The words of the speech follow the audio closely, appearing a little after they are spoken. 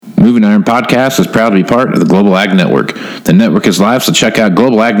Moving Iron Podcast is proud to be part of the Global Ag Network. The network is live, so check out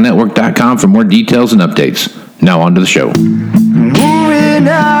globalagnetwork.com for more details and updates. Now on to the show. Moving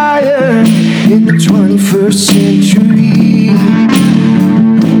iron in the 21st century.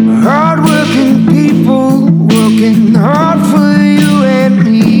 Hard-working people working hard for you and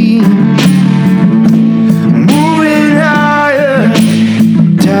me. Moving iron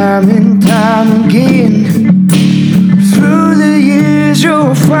time and time again. Through the years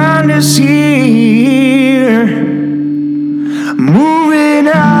you'll find us here. Moving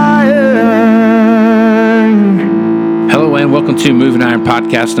iron. Hello and welcome to Moving Iron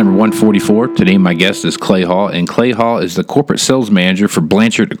Podcast number 144. Today my guest is Clay Hall, and Clay Hall is the corporate sales manager for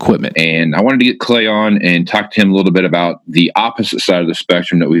Blanchard Equipment. And I wanted to get Clay on and talk to him a little bit about the opposite side of the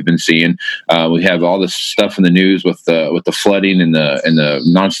spectrum that we've been seeing. We have all this stuff in the news with the flooding and the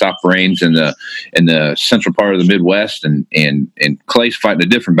nonstop rains in the central part of the Midwest, and Clay's fighting a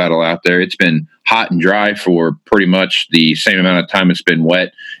different battle out there. It's been hot and dry for pretty much the same amount of time it's been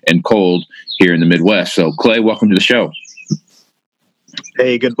wet and cold here in the Midwest. So Clay, welcome to the show.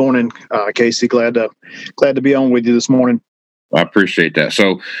 Hey, good morning, Casey. Glad to be on with you this morning. I appreciate that.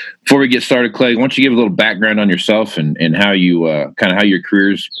 So before we get started, Clay, why don't you give a little background on yourself and how you kind of how your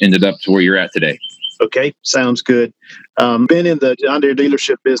careers ended up to where you're at today? Okay, sounds good. Been in the John Deere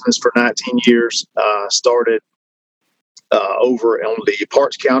dealership business for 19 years. Started over on the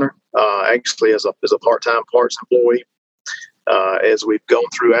parts counter, actually as a part-time parts employee. As we've gone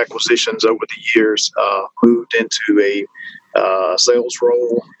through acquisitions over the years, moved into a sales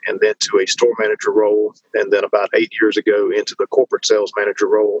role, and then to a store manager role, and then about 8 years ago into the corporate sales manager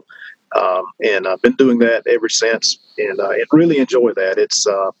role. And I've been doing that ever since, and really enjoy that. It's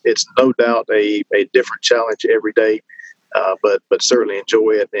no doubt a different challenge every day, but certainly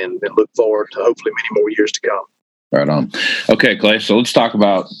enjoy it and look forward to hopefully many more years to come. Right on. Okay, Clay, so let's talk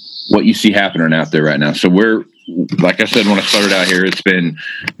about what you see happening out there right now. So we're, like I said when I started out here, it's been,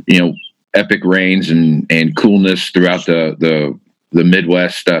 epic rains and coolness throughout the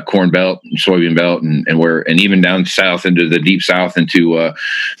Midwest corn belt and soybean belt, and even down south into the deep south into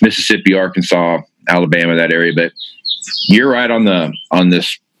Mississippi, Arkansas, Alabama, that area. But you're right on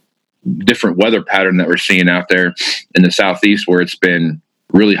this different weather pattern that we're seeing out there in the southeast, where it's been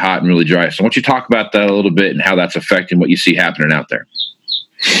really hot and really dry. So why don't you talk about that a little bit and how that's affecting what you see happening out there?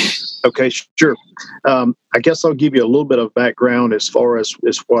 Okay, sure. I guess I'll give you a little bit of background as far as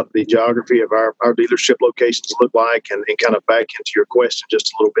what the geography of our dealership locations look like, and kind of back into your question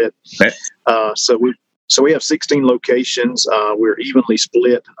just a little bit. Okay. So we have 16 locations. We're evenly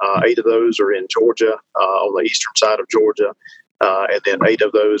split. 8 of those are in Georgia, on the eastern side of Georgia, and then 8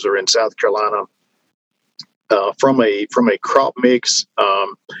 of those are in South Carolina. From a crop mix,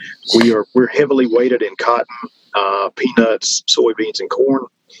 we're heavily weighted in cotton, peanuts, soybeans, and corn.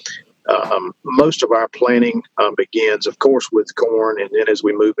 Most of our planting begins, of course, with corn, and then as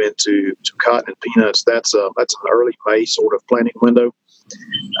we move into cotton and peanuts, that's an early May sort of planting window.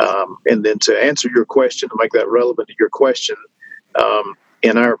 And then to answer your question, to make that relevant to your question,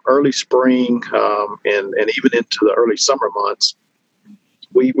 in our early spring and even into the early summer months,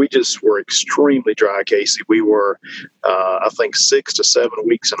 we just were extremely dry, Casey. We were, I think, 6 to 7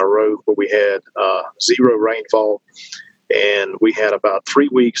 weeks in a row where we had zero rainfall. And we had about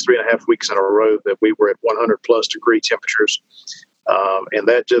 3.5 weeks in a row that we were at 100 plus degree temperatures. And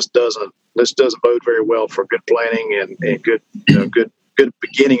that just doesn't bode very well for good planting and good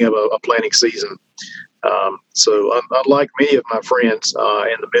beginning of a planting season. So unlike many of my friends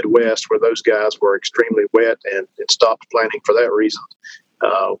in the Midwest, where those guys were extremely wet and stopped planting for that reason,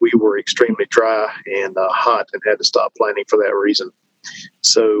 we were extremely dry and hot and had to stop planting for that reason.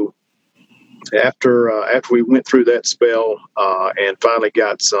 So after we went through that spell and finally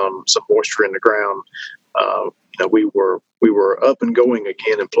got some moisture in the ground, we were up and going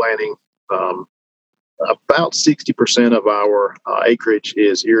again in planting. About 60% of our acreage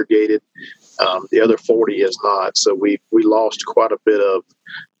is irrigated. The other 40 is not. So we lost quite a bit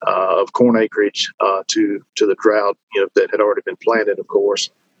of corn acreage to the drought, that had already been planted, of course.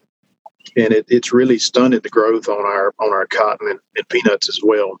 And it's really stunted the growth on our cotton and peanuts as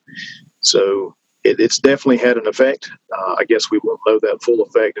well. So it's definitely had an effect. I guess we won't know that full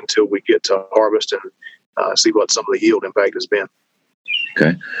effect until we get to harvest and see what some of the yield impact has been.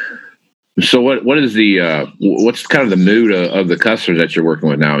 Okay. So what is what's kind of the mood of the customers that you're working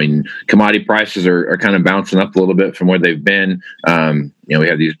with now? I mean, commodity prices are kind of bouncing up a little bit from where they've been. We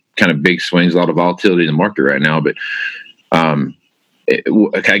have these kind of big swings, a lot of volatility in the market right now. But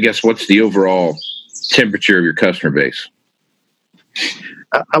I guess what's the overall temperature of your customer base?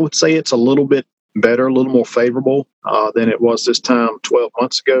 I would say it's a little bit better, a little more favorable than it was this time 12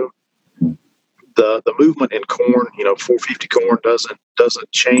 months ago. The movement in corn, 450 corn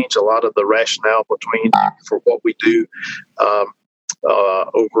doesn't change a lot of the rationale for what we do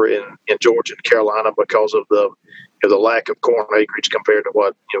over in Georgia and Carolina because of the lack of corn acreage compared to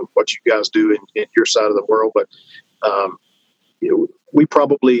what you guys do in your side of the world. But we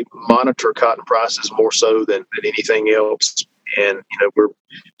probably monitor cotton prices more so than anything else. And, we're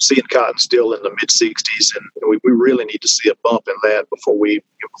seeing cotton still in the mid 60s, and we really need to see a bump in that before we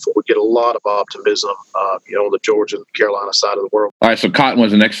get a lot of optimism, on the Georgia and Carolina side of the world. All right. So cotton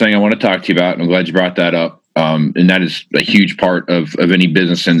was the next thing I want to talk to you about. And I'm glad you brought that up. And that is a huge part of any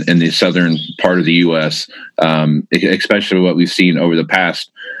business in the southern part of the U.S., especially what we've seen over the past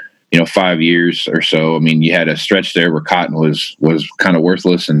 5 years or so. I mean, you had a stretch there where cotton was kind of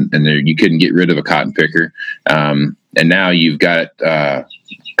worthless, and there, you couldn't get rid of a cotton picker. And now you've got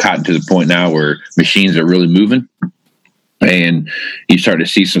cotton to the point now where machines are really moving, and you start to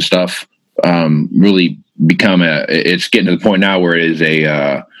see some stuff really become it's getting to the point now where it is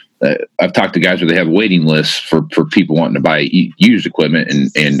I've talked to guys where they have waiting lists for people wanting to buy used equipment,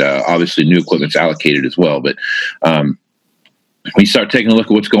 and obviously new equipment's allocated as well. But when you start taking a look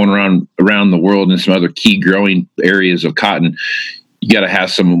at what's going around the world and some other key growing areas of cotton, you got to have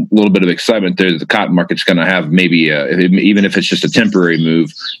a little bit of excitement there that the cotton market's going to have maybe even if it's just a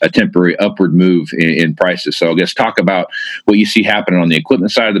temporary upward move in prices. So I guess talk about what you see happening on the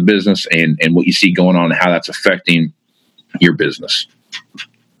equipment side of the business and what you see going on and how that's affecting your business.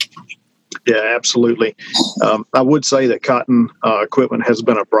 Yeah, absolutely. I would say that cotton equipment has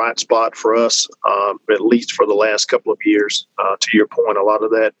been a bright spot for us, at least for the last couple of years. To your point, a lot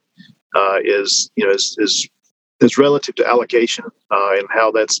of that is relative to allocation and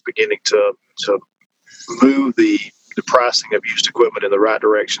how that's beginning to move the pricing of used equipment in the right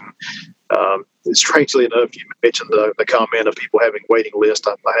direction. Strangely enough, you mentioned the comment of people having waiting lists.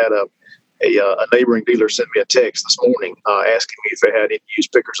 I had a neighboring dealer sent me a text this morning asking me if they had any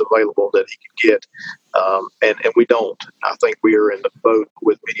used pickers available that he could get, and we don't. I think we are in the boat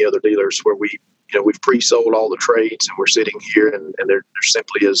with many other dealers where we've pre-sold all the trades and we're sitting here and there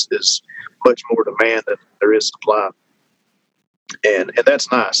simply is much more demand than there is supply, and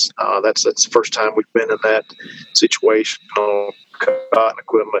that's nice. That's the first time we've been in that situation on cotton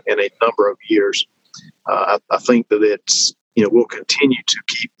equipment in a number of years. I think that it's we'll continue to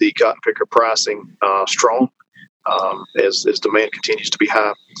keep the cotton picker pricing strong as demand continues to be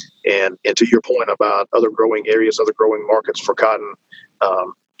high. And to your point about other growing areas, other growing markets for cotton,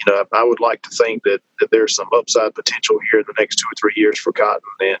 I would like to think that there's some upside potential here in the next 2 or 3 years for cotton.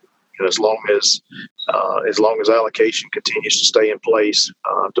 And as long as allocation continues to stay in place,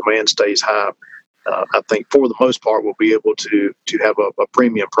 demand stays high. I think for the most part we'll be able to have a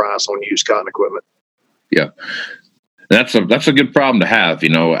premium price on used cotton equipment. Yeah. That's a good problem to have.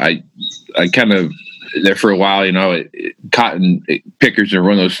 I kind of there for a while. Cotton pickers are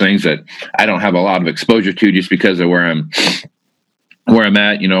one of those things that I don't have a lot of exposure to just because of where I'm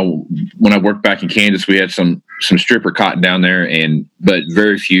at. When I worked back in Kansas, we had some stripper cotton down there, but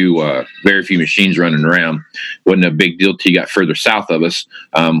very few machines running around. Wasn't a big deal till you got further south of us.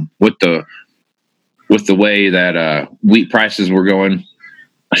 With the way that wheat prices were going,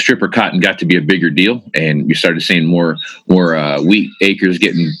 stripper cotton got to be a bigger deal, and you started seeing more wheat acres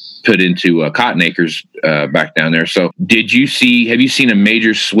getting put into cotton acres back down there. So have you seen a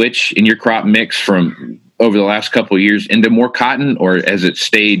major switch in your crop mix from over the last couple of years into more cotton, or has it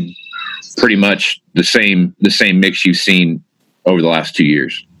stayed pretty much the same mix you've seen over the last 2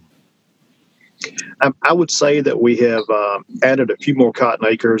 years? I would say that we have added a few more cotton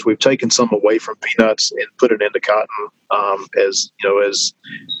acres. We've taken some away from peanuts and put it into cotton. As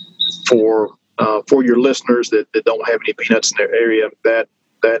for your listeners that don't have any peanuts in their area, that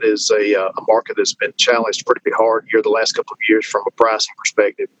is a market that's been challenged pretty hard here the last couple of years from a pricing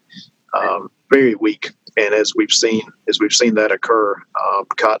perspective. Very weak, and as we've seen that occur,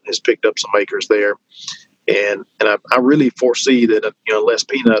 cotton has picked up some acres there. And I really foresee that unless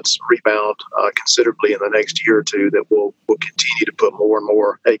peanuts rebound considerably in the next year or two, that we'll continue to put more and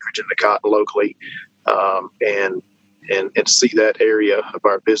more acreage into cotton locally, and see that area of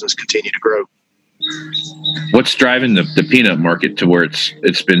our business continue to grow. What's driving the peanut market to where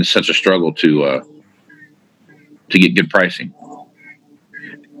it's been such a struggle to get good pricing?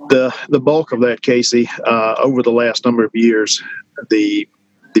 The bulk of that, Casey, over the last number of years, the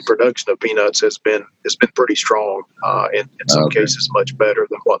production of peanuts has been pretty strong, in some cases much better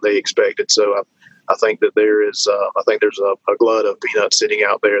than what they expected. So I think that there's a glut of peanuts sitting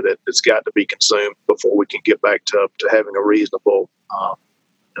out there that's got to be consumed before we can get back to having a reasonable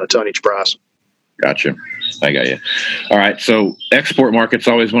tonnage price. Gotcha. I got you. All right. So export market's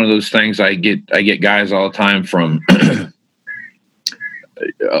always one of those things. I get guys all the time from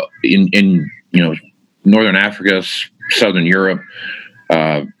in Northern Africa, Southern Europe,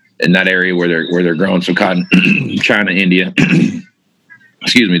 in that area where they're growing some cotton, China, India,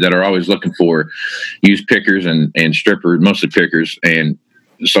 excuse me, that are always looking for used pickers and strippers, mostly pickers. And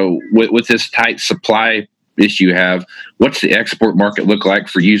so with this tight supply issue you have, what's the export market look like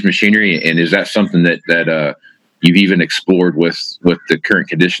for used machinery? And is that something that you've even explored with the current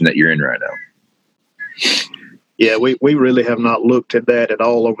condition that you're in right now? Yeah, we really have not looked at that at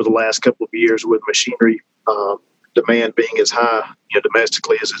all over the last couple of years with machinery demand being as high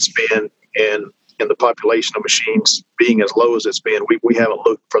domestically as it's been, and the population of machines being as low as it's been. We haven't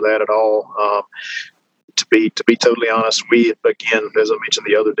looked for that at all. To be totally honest, we, again, as I mentioned,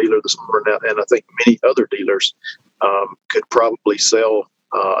 the other dealer this morning, and I think many other dealers could probably sell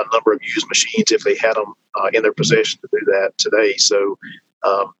a number of used machines if they had them in their possession to do that today. So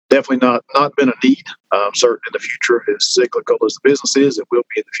definitely not been a need. Certain in the future, as cyclical as the business is, it will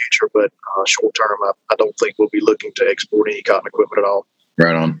be in the future. But short term, I don't think we'll be looking to export any cotton equipment at all.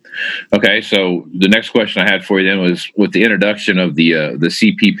 Right on. Okay, so the next question I had for you then was with the introduction of the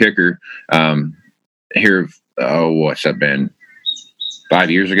CP picker. Here, what's that been? 5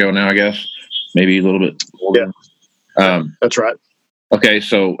 years ago now, I guess, maybe a little bit older. Yeah, that's right. Okay,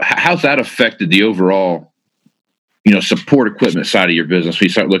 so how's that affected the overall, support equipment side of your business? We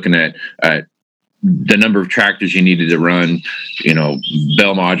start looking at the number of tractors you needed to run,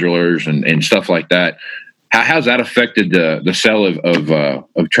 bell modulars and stuff like that. How's that affected the sale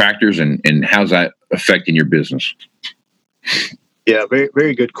of tractors, and how's that affecting your business? Yeah, very,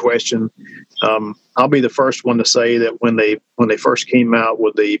 very good question. I'll be the first one to say that when they first came out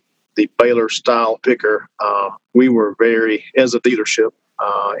with the baler style picker, we were very, as a dealership,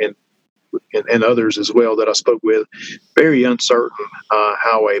 and others as well that I spoke with, very uncertain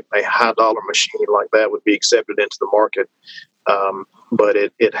how a high dollar machine like that would be accepted into the market. But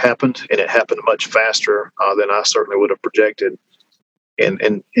it happened, and it happened much faster than I certainly would have projected.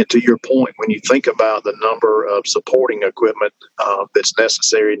 And to your point, when you think about the number of supporting equipment that's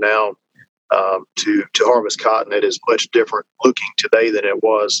necessary now to harvest cotton, it is much different looking today than it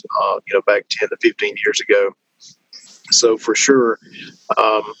was back 10 to 15 years ago. So for sure,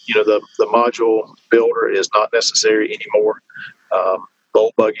 the module builder is not necessary anymore.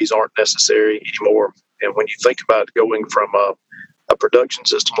 Bolt buggies aren't necessary anymore. And when you think about going from a production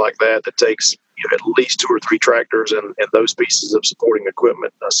system like that takes at least 2 or 3 tractors and those pieces of supporting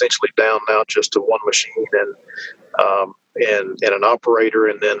equipment essentially down now just to one machine and an operator,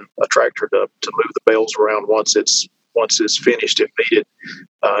 and then a tractor to move the bales around once it's finished if needed.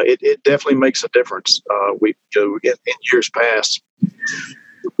 It definitely makes a difference. In years past,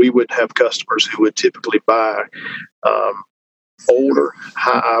 we would have customers who would typically buy older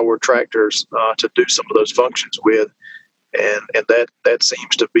high-hour tractors to do some of those functions with. And that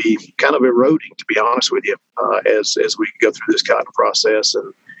seems to be kind of eroding, to be honest with you, as we go through this cotton process.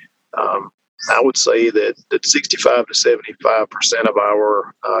 And I would say that 65 to 75% of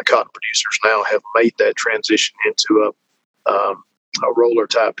our cotton producers now have made that transition into a roller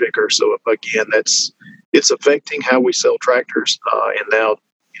type picker. So again, it's affecting how we sell tractors. And now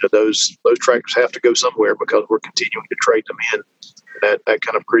those tractors have to go somewhere because we're continuing to trade them in. And that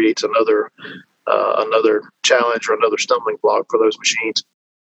kind of creates another challenge or another stumbling block for those machines.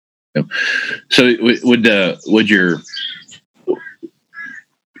 Yep. So would your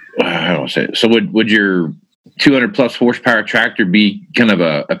how do I say it? So would your 200 plus horsepower tractor be kind of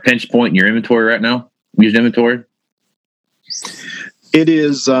a pinch point in your inventory right now? Used inventory? It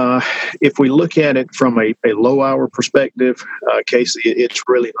is, if we look at it from a low hour perspective, Casey, it's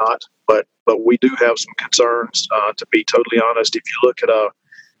really not. But we do have some concerns. To be totally honest, if you look at a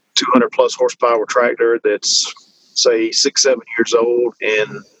 200 plus horsepower tractor that's say 6-7 years old and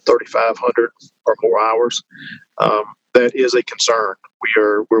 3,500 or more hours, that is a concern.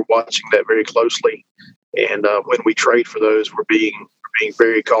 We're watching that very closely, and when we trade for those, we're being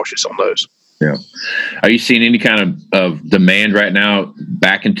very cautious on those. Yeah. Are you seeing any kind of demand right now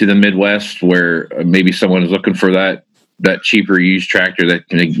back into the Midwest where maybe someone is looking for that cheaper used tractor that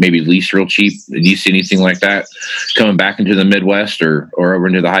can maybe lease real cheap? Do you see anything like that coming back into the Midwest or over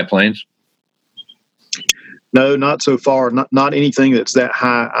into the high plains? No, not so far. Not anything that's that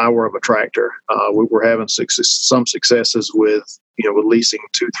high hour of a tractor. We're having some successes with leasing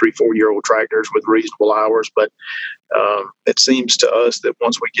 2, 3, 4-year-old tractors with reasonable hours, but it seems to us that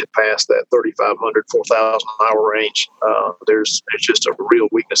once we get past that 3,500, 4,000 hour range, there's just a real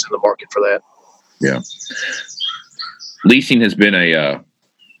weakness in the market for that. Yeah. Leasing has been a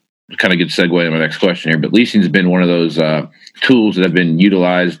kind of good segue to my next question here, but leasing has been one of those tools that have been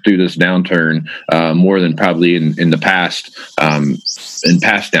utilized through this downturn more than probably in the past, in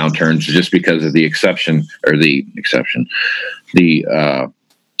past downturns, just because of the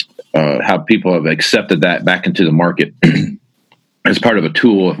how people have accepted that back into the market as part of a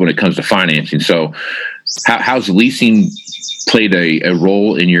tool when it comes to financing. So how's leasing played a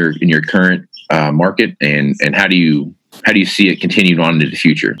role in your current market, and how do you see it continuing on into the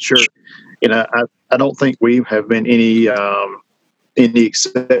future? Sure. I don't think we have been any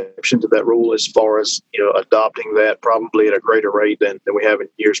exception to that rule as far as adopting that probably at a greater rate than we have in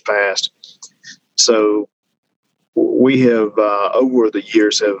years past. So we have over the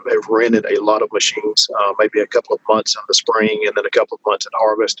years have rented a lot of machines, maybe a couple of months in the spring and then a couple of months in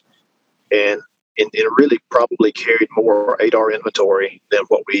harvest, and it really probably carried more 8R inventory than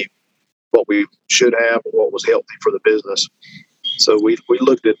what we should have or what was healthy for the business. So we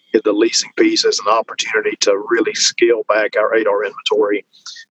looked at the leasing piece as an opportunity to really scale back our 8R inventory,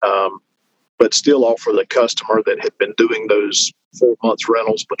 but still offer the customer that had been doing those 4 months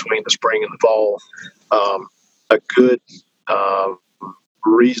rentals between the spring and the fall a good,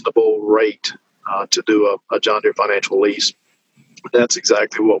 reasonable rate to do a John Deere financial lease. That's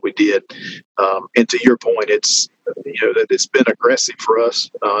exactly what we did. And to your point, it's been aggressive for us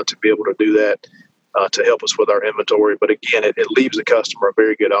to be able to do that to help us with our inventory. But again, it leaves the customer a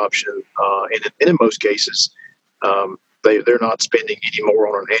very good option. And in most cases, they're not spending any more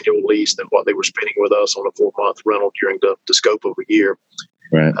on an annual lease than what they were spending with us on a 4-month rental during the scope of a year.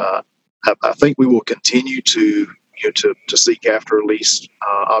 Right. I think we will continue to seek after lease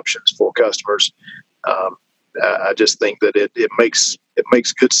options for customers. I just think that it makes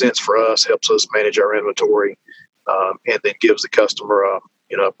good sense for us, helps us manage our inventory, and then gives the customer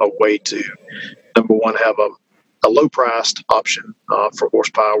a way to, number one, have a low priced option for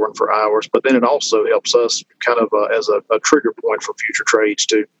horsepower and for hours, but then it also helps us kind of as a trigger point for future trades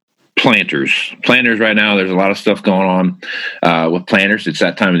too. Planters right now, there's a lot of stuff going on with planters. It's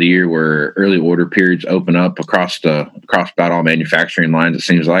that time of the year where early order periods open up across about all manufacturing lines, it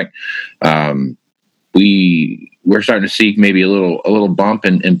seems like. We're starting to see maybe a little bump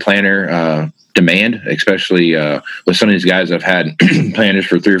in planter demand, especially with some of these guys that have had planters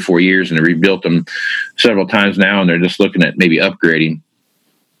for 3 or 4 years and have rebuilt them several times now, and they're just looking at maybe upgrading.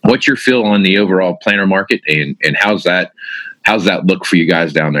 What's your feel on the overall planter market, and how's that look for you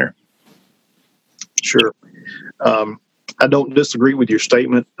guys down there? Sure. I don't disagree with your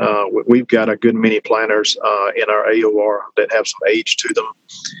statement. We've got a good many planters in our AOR that have some age to them.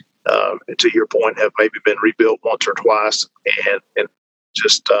 To your point, have maybe been rebuilt once or twice, and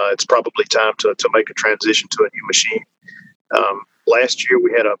just it's probably time to make a transition to a new machine. Last year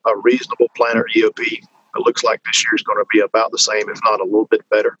we had a reasonable planter EOP. It looks like this year is going to be about the same, if not a little bit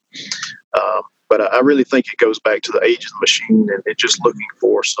better. But I really think it goes back to the age of the machine and just looking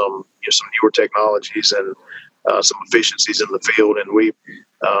for some newer technologies and some efficiencies in the field. And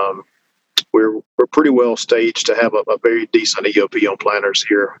we're pretty well staged to have a very decent EOP on planters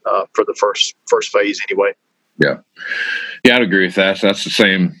here for the first phase anyway. Yeah, I'd agree with that. So that's the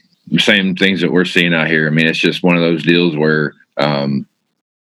same things that we're seeing out here. I mean, it's just one of those deals where the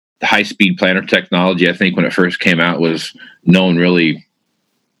high-speed planter technology, I think when it first came out, was no one really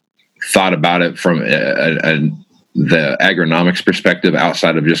thought about it from the agronomics perspective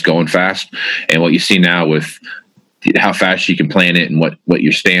outside of just going fast. And what you see now with how fast you can plant it and what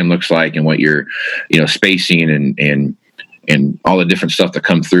your stand looks like and what your spacing and all the different stuff that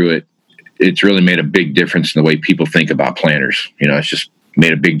come through it, it's really made a big difference in the way people think about planters. It's just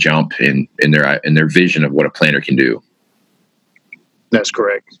made a big jump in their vision of what a planter can do. That's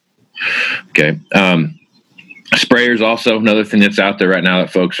correct. Okay. Sprayers also another thing that's out there right now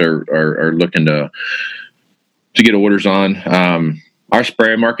that folks are looking to get orders on. Our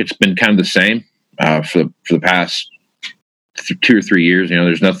sprayer market's been kind of the same for the past 2 or 3 years.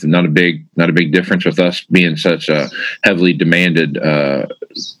 There's not a big difference with us being such a heavily demanded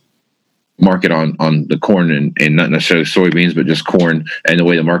market on the corn and not necessarily soybeans, but just corn, and the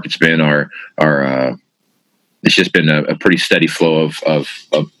way the market's been it's just been a pretty steady flow of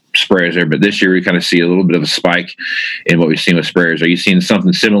sprayers there. But this year we kind of see a little bit of a spike in what we've seen with sprayers. Are you seeing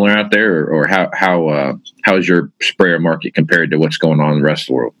something similar out there, or how is your sprayer market compared to what's going on in the rest of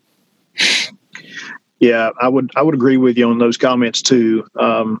the world? Yeah, I would agree with you on those comments too.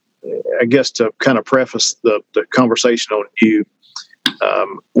 I guess to kind of preface the conversation on you,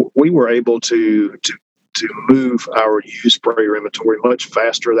 we were able to move our used sprayer inventory much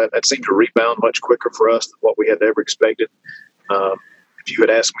faster. That seemed to rebound much quicker for us than what we had ever expected. if you had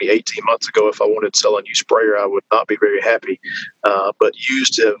asked me 18 months ago if I wanted to sell a new sprayer, I would not be very happy. But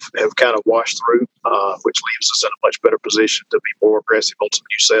used have kind of washed through, which leaves us in a much better position to be more aggressive on some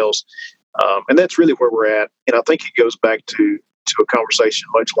new sales. And that's really where we're at. And I think it goes back to a conversation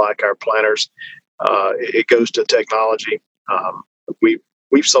much like our planners. It goes to technology.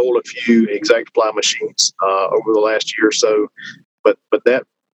 We've sold a few exact apply machines over the last year or so, but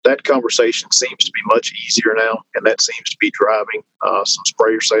that conversation seems to be much easier now, and that seems to be driving some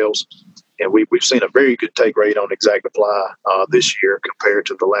sprayer sales. And we've seen a very good take rate on exact apply this year compared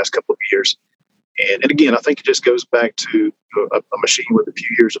to the last couple of years. And again, I think it just goes back to a machine with a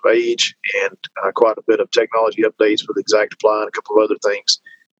few years of age and quite a bit of technology updates with exact apply and a couple of other things.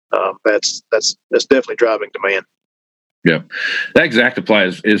 That's definitely driving demand. Yeah, that exact apply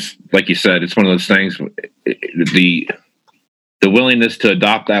is like you said, it's one of those things. The willingness to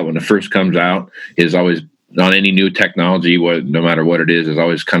adopt that when it first comes out is always, on any new technology, no matter what it is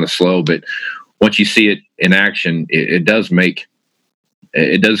always kind of slow. But once you see it in action, it does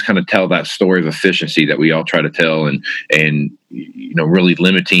kind of tell that story of efficiency that we all try to tell, and really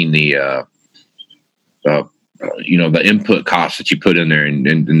limiting the the input costs that you put in there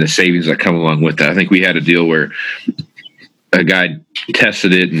and the savings that come along with that. I think we had a deal where a guy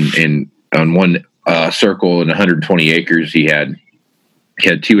tested it and on one circle in 120 acres, he had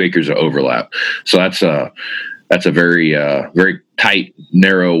 2 acres of overlap. So that's a very tight,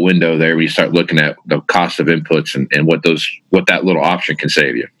 narrow window there when you start looking at the cost of inputs and what that little option can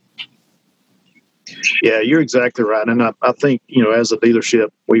save you. Yeah, you're exactly right. And I think, as a dealership,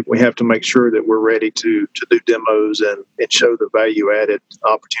 we have to make sure that we're ready to do demos and show the value added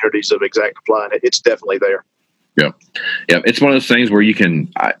opportunities of exact apply. And it's definitely there. Yeah. It's one of those things where you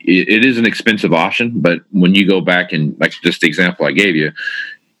can, it is an expensive option, but when you go back and, like just the example I gave you,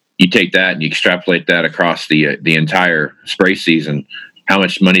 you take that and you extrapolate that across the entire spray season. How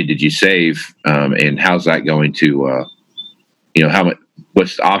much money did you save? And how's that going to,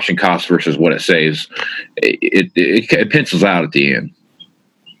 what's the option cost versus what it saves? It pencils out at the end.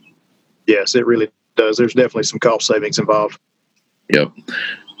 Yes, it really does. There's definitely some cost savings involved. Yep.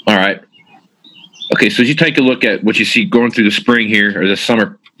 All right. Okay, so as you take a look at what you see going through the spring here, or the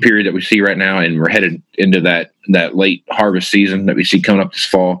summer period that we see right now, and we're headed into that late harvest season that we see coming up this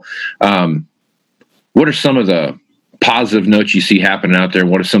fall, what are some of the positive notes you see happening out there,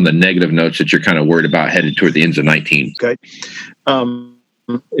 and what are some of the negative notes that you're kind of worried about headed toward the ends of 19? Okay.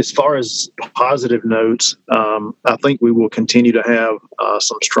 As far as positive notes, I think we will continue to have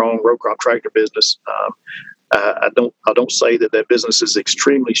some strong row crop tractor business. I don't say that business is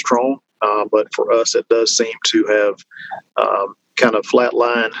extremely strong, but for us, it does seem to have kind of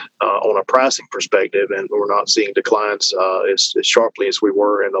flatlined on a pricing perspective, and we're not seeing declines as sharply as we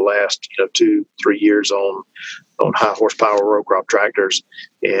were in the last 2-3 years on high horsepower row crop tractors.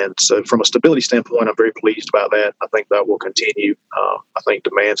 And so, from a stability standpoint, I'm very pleased about that. I think that will continue. I think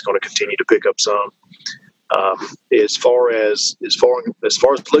demand's going to continue to pick up some. As far as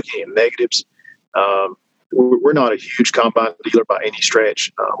looking at negatives. We're not a huge combine dealer by any stretch.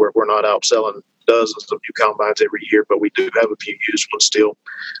 We're not out selling dozens of new combines every year, but we do have a few used ones still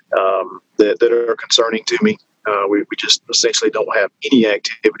that are concerning to me. We just essentially don't have any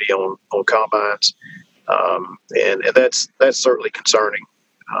activity on combines, and that's certainly concerning.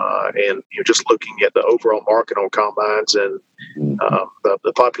 And just looking at the overall market on combines and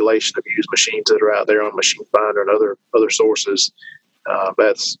the population of used machines that are out there on Machine Finder and other sources,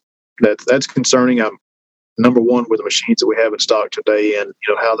 that's concerning. I'm number one with the machines that we have in stock today, and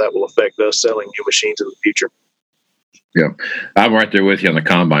how that will affect us selling new machines in the future. Yeah, I'm right there with you on the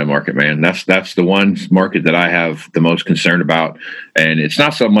combine market, man. That's the one market that I have the most concern about, and it's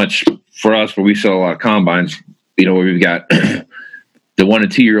not so much for us where we sell a lot of combines. Where we've got the 1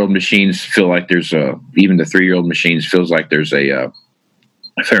 and 2 year old machines feel like there's even the 3-year-old machines feels like there's a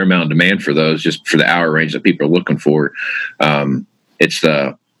fair amount of demand for those, just for the hour range that people are looking for. It's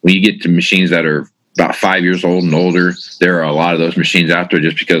when you get to machines that are about 5 years old and older, there are a lot of those machines out there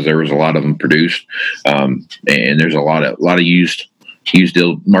just because there was a lot of them produced. And there's a lot of used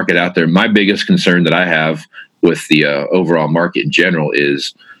deal market out there. My biggest concern that I have with the overall market in general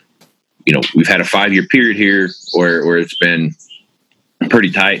is, we've had a 5-year period here where it's been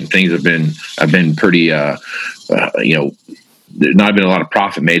pretty tight and things have been pretty, there's not been a lot of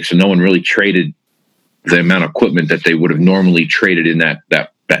profit made. So no one really traded the amount of equipment that they would have normally traded in that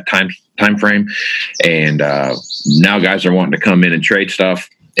time frame. And now guys are wanting to come in and trade stuff.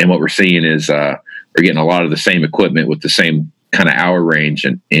 And what we're seeing is we're getting a lot of the same equipment with the same kind of hour range,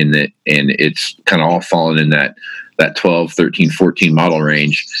 and it's kind of all falling in that 12, 13, 14 model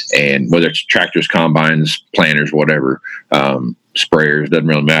range. And whether it's tractors, combines, planters, whatever, sprayers, doesn't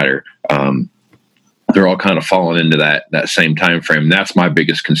really matter. They're all kind of falling into that same time frame. And that's my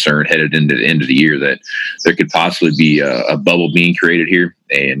biggest concern headed into the end of the year, that there could possibly be a bubble being created here.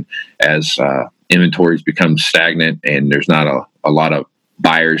 And as inventories become stagnant and there's not a lot of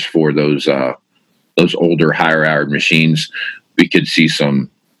buyers for those older, higher-hour machines, we could see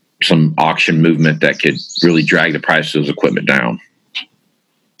some auction movement that could really drag the price of those equipment down.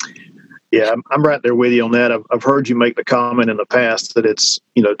 Yeah, I'm right there with you on that. I've heard you make the comment in the past that it's,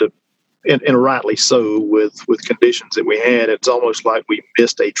 and rightly so, with conditions that we had, it's almost like we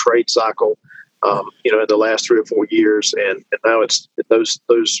missed a trade cycle, in the last 3 or 4 years, and now it's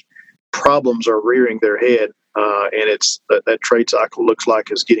those problems are rearing their head, and it's that trade cycle looks like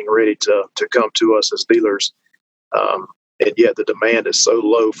it's getting ready to come to us as dealers, and yet the demand is so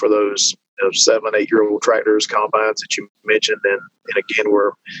low for those 7-8-year-old tractors, combines that you mentioned, and again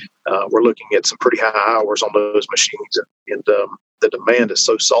we're looking at some pretty high hours on those machines, and the demand is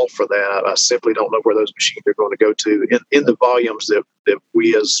so soft for that. I simply don't know where those machines are going to go to in the volumes that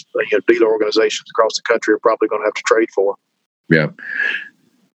we as dealer organizations across the country are probably going to have to trade for. Yeah,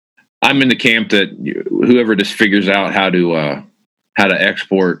 I'm in the camp that whoever just figures out how to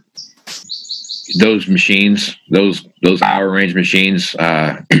export those machines, those hour range machines,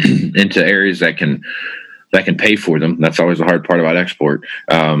 into areas that can pay for them. That's always the hard part about export.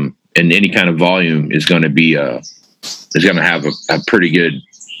 And any kind of volume is going to be is going to have a pretty good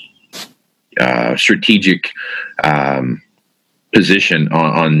strategic position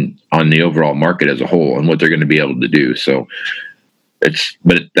on the overall market as a whole and what they're going to be able to do. So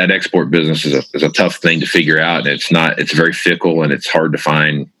but that export business is a tough thing to figure out, and it's very fickle, and it's hard to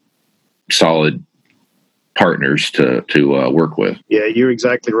find solid partners to work with. Yeah, you're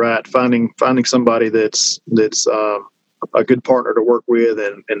exactly right. Finding somebody that's a good partner to work with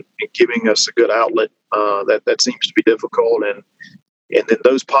and giving us a good outlet, that seems to be difficult, and then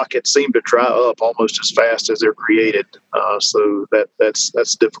those pockets seem to dry up almost as fast as they're created. So that's a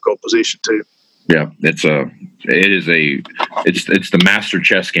difficult position too. Yeah, it's the master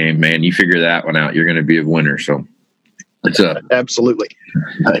chess game, man. You figure that one out, you're going to be a winner. So it's absolutely.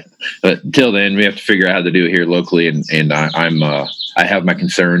 But until then, we have to figure out how to do it here locally, and I have my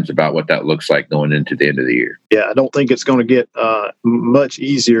concerns about what that looks like going into the end of the year. Yeah, I don't think it's going to get much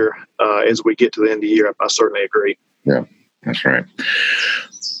easier as we get to the end of the year. I certainly agree. Yeah, that's right.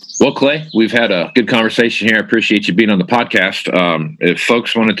 Well, Clay, we've had a good conversation here. I appreciate you being on the podcast. If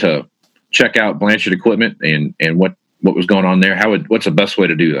folks wanted to check out Blanchard Equipment and what was going on there, what's the best way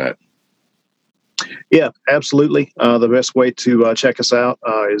to do that? Yeah, absolutely. The best way to check us out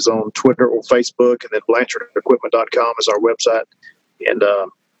is on Twitter or Facebook, and then BlanchardEquipment.com is our website. And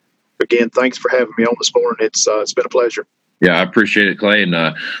again, thanks for having me on this morning. It's been a pleasure. Yeah, I appreciate it, Clay,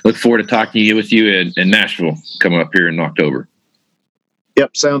 and look forward to talking with you in Nashville coming up here in October.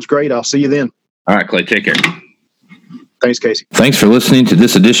 Yep, sounds great. I'll see you then. All right, Clay, take care. Thanks, Casey. Thanks for listening to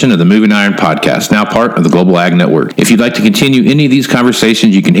this edition of the Moving Iron Podcast, now part of the Global Ag Network. If you'd like to continue any of these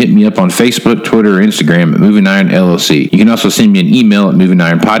conversations, you can hit me up on Facebook, Twitter, or Instagram at Moving Iron LLC. You can also send me an email at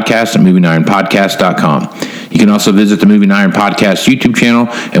movingironpodcast@movingironpodcast.com. You can also visit the Moving Iron Podcast YouTube channel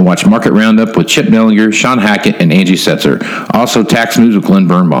and watch Market Roundup with Chip Nellinger, Sean Hackett, and Angie Setzer. Also, Tax News with Glenn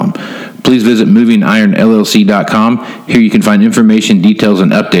Birnbaum. Please visit movingironllc.com. Here you can find information, details,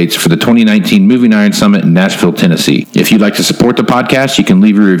 and updates for the 2019 Moving Iron Summit in Nashville, Tennessee. If you'd like to support the podcast, you can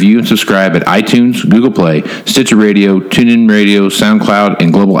leave a review and subscribe at iTunes, Google Play, Stitcher Radio, TuneIn Radio, SoundCloud,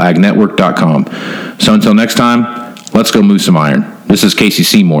 and globalagnetwork.com. So until next time, let's go move some iron. This is Casey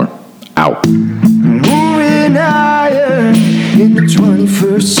Seymour. Out. Moving iron in the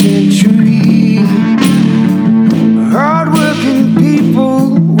 21st century.